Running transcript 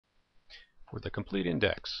For the complete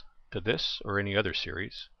index to this or any other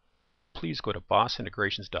series, please go to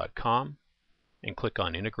bossintegrations.com and click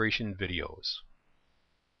on Integration Videos.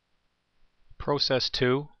 Process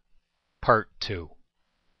 2, Part 2.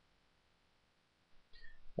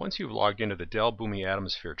 Once you've logged into the Dell Boomi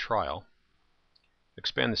AtomSphere trial,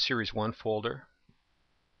 expand the Series1 folder,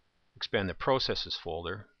 expand the Processes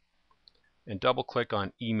folder, and double-click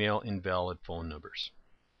on Email Invalid Phone Numbers.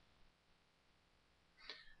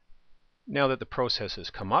 Now that the process has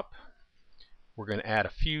come up, we're going to add a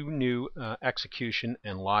few new execution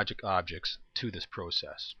and logic objects to this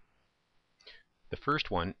process. The first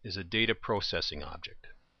one is a data processing object.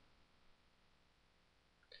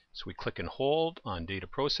 So we click and hold on data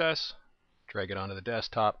process, drag it onto the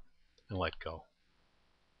desktop, and let go.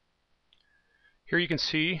 Here you can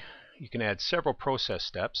see you can add several process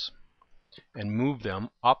steps and move them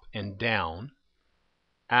up and down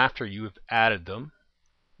after you have added them,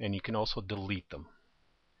 and you can also delete them.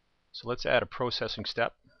 So let's add a processing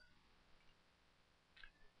step,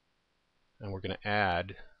 and we're going to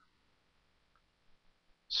add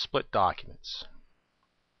split documents,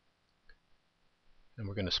 and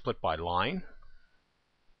we're going to split by line,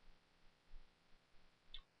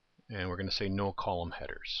 and we're going to say no column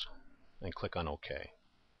headers, and click on OK.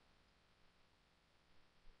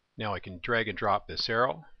 Now I can drag and drop this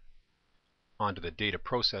arrow onto the data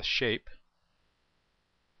process shape,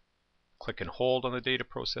 click and hold on the data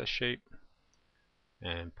process shape,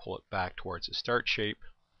 and pull it back towards the start shape,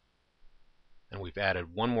 and we've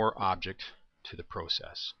added one more object to the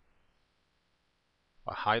process.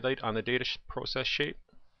 A highlight on the data process shape,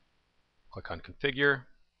 click on Configure,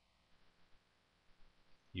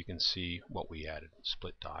 you can see what we added,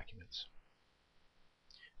 split documents.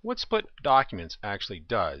 What split documents actually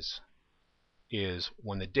does is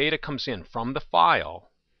when the data comes in from the file,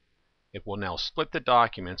 it will now split the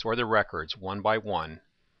documents or the records one by one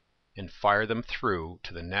and fire them through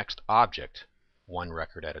to the next object one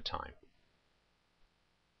record at a time.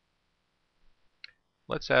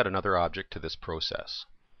 Let's add another object to this process.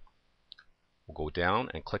 We'll go down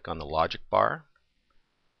and click on the logic bar,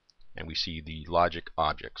 and we see the logic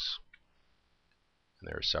objects, and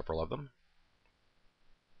there are several of them.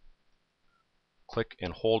 Click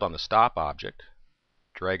and hold on the stop object,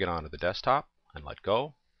 drag it onto the desktop, and let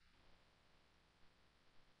go.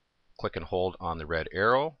 Click and hold on the red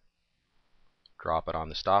arrow, drop it on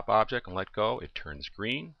the stop object and let go. It turns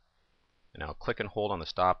green. And now click and hold on the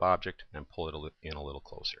stop object and pull it in a little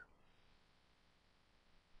closer.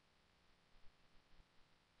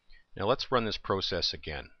 Now let's run this process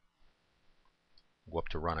again. Go up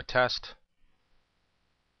to Run a Test.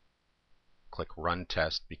 Click Run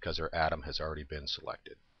Test because our atom has already been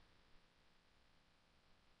selected.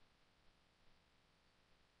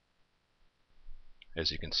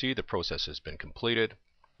 As you can see, the process has been completed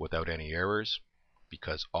without any errors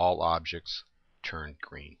because all objects turned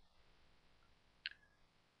green.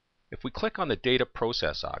 If we click on the data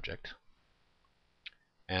process object,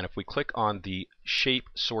 and if we click on the shape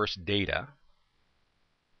source data,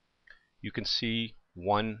 you can see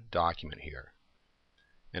one document here.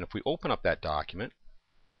 And if we open up that document,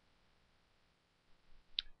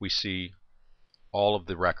 we see all of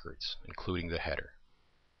the records, including the header.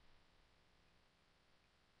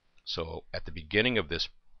 So at the beginning of this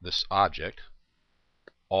object,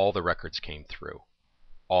 all the records came through,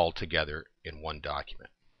 all together in one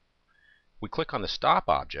document. We click on the stop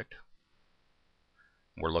object,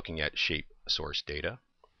 we're looking at shape source data.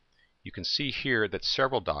 You can see here that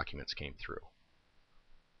several documents came through,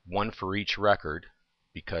 one for each record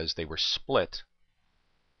because they were split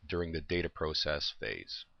during the data process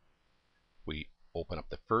phase. We open up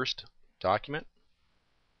the first document,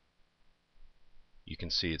 you can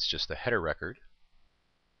see it's just the header record,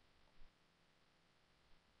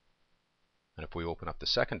 and if we open up the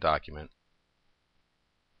second document,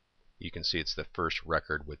 you can see it's the first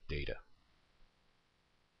record with data.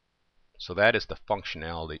 So that is the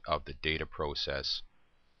functionality of the data process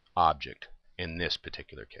object in this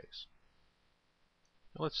particular case.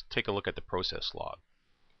 Now let's take a look at the process log.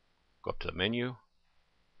 Go up to the menu,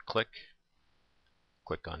 click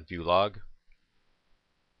on View Log.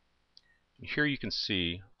 And here you can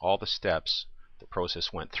see all the steps the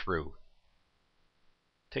process went through.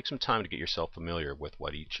 Take some time to get yourself familiar with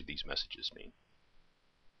what each of these messages mean.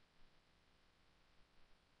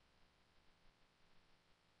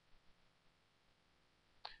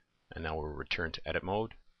 And now we'll return to edit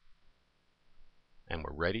mode, and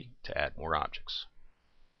we're ready to add more objects.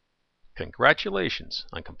 Congratulations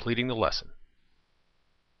on completing the lesson.